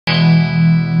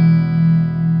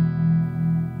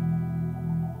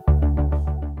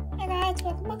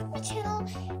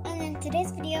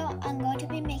today's video, I'm going to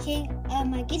be making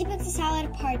my guinea pizza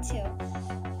salad part 2.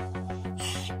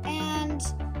 And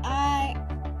I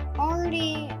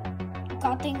already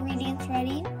got the ingredients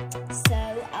ready, so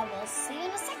I will see you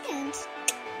in a second.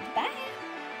 Bye.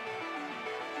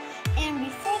 And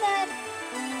before that,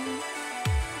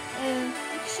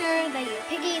 make sure that your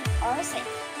piggies are safe.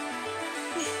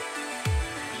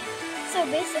 So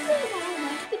basically what I'm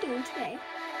going to be doing today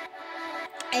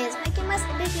is making my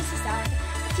piggies salad.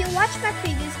 If you watched my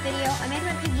previous video, I made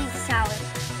my piggies salad,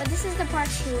 but this is the part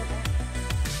 2 of it.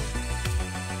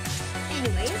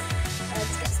 Anyways,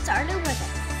 let's get started with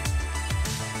it.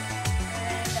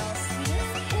 And I'll see you.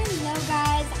 Hello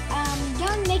guys, I'm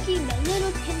done making the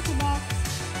little pinto box,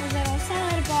 the little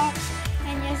salad box,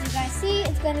 and as you guys see,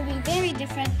 it's going to be very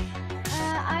different.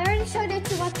 I already showed it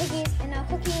to my piggies, and now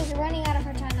Cookie is running out of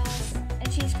her tunnels,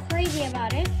 and she's crazy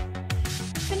about it.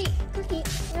 Cookie,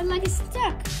 your leg is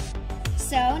stuck.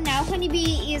 So now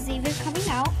Honeybee is even coming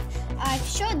out. I've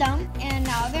showed them, and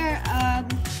now they're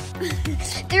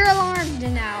they're alarmed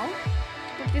now.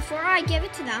 But before I give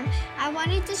it to them, I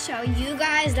wanted to show you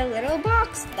guys the little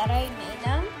box that I made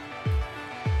them.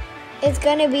 It's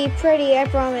gonna be pretty, I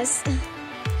promise.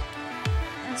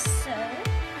 So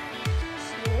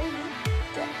here you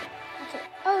go. Okay.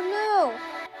 Oh no!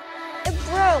 It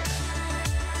broke.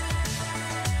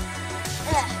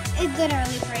 It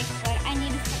literally breaks, but I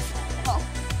need to fix it a little.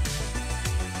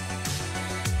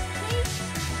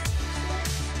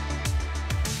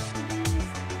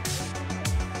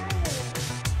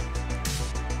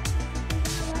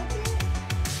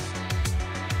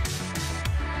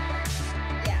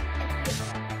 Yeah, it's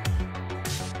beautiful.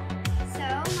 So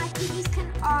my piggies can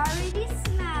already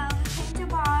smell the pinto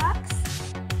box.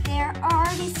 They're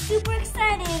already super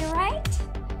excited, right?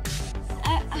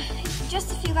 Just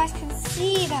if you guys can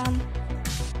see them,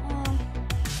 I'm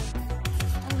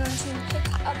going to pick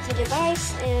up the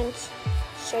device and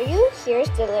show you. Here's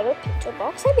the little pinto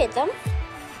box. I made them.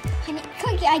 Honey,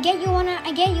 Cookie, I get you want it,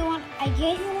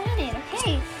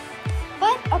 okay.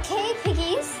 But, okay,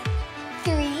 piggies.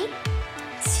 3,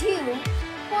 2,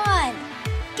 1.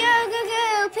 Go, go,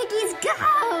 go, piggies,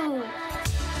 go!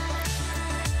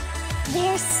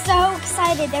 They're so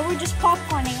excited. They were just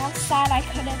popcorning. I'm sad I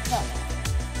couldn't film it.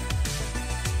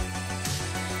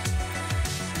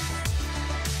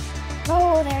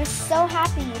 Oh, they're so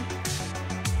happy.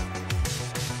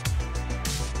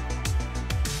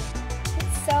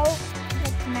 It's so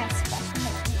nice question.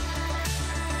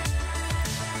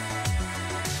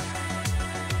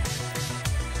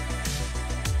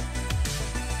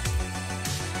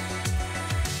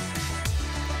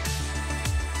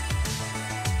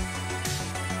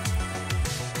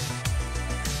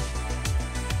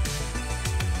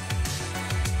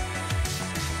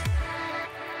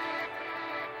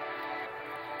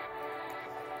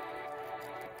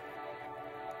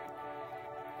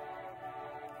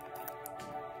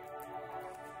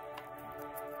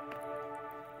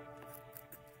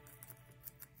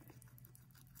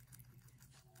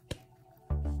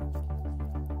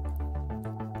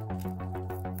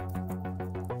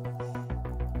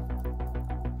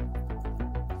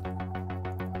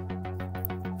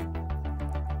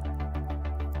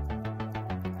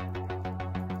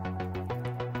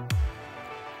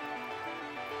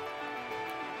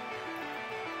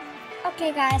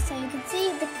 Okay guys, so you can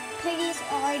see the piggies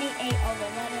already ate all the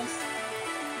lettuce.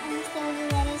 Almost all the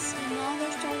lettuce, and now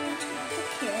they're starting to eat the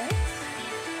carrots.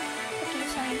 Okay,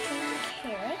 starting to eat the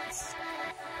carrots.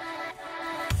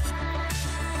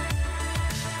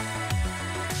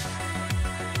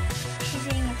 She's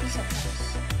eating a piece of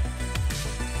lettuce.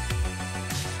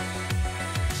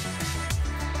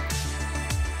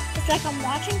 It's like I'm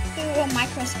watching through a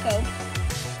microscope.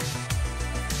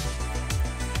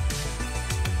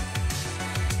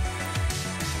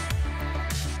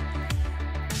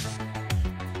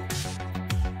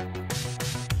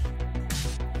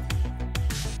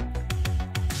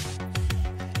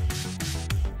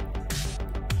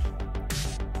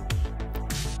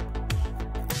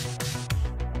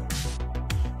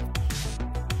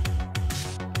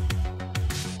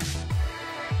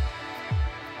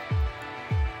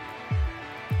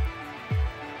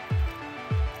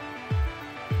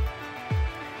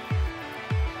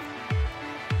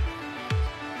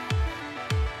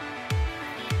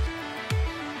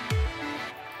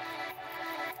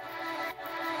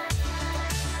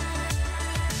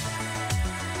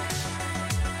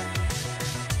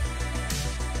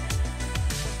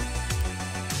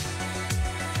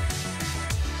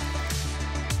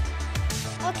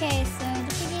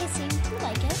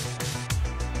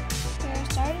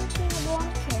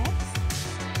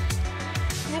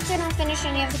 finish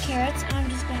any of the carrots, I'm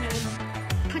just going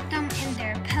to put them in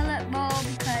their pellet bowl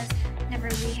because whenever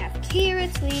we have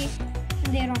carrots,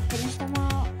 they don't finish them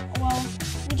all. Well,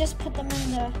 we just put them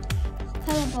in the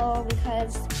pellet bowl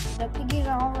because the piggies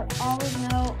always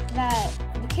know that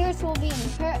the carrots will be in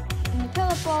the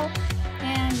pellet bowl,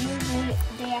 and usually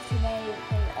day after day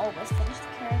they always finish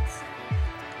the carrots.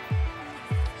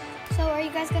 So are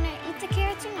you guys gonna eat the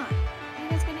carrots or not? Are you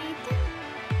guys gonna eat them?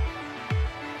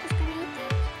 Just gonna eat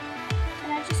them?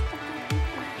 Did I just put them in the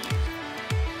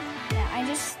Yeah, I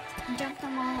just dumped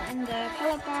them all in the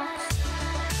pellet box.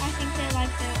 I think they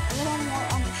like a little more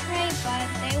on the tray, but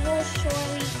they will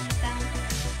surely eat them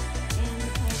in the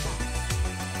pellet box.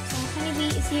 So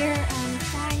Honeybee is here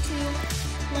trying to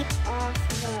lick off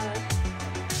the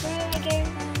tray I gave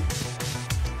them.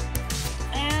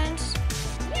 And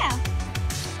yeah.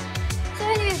 So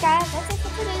anyways guys, that's it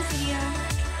for today's video.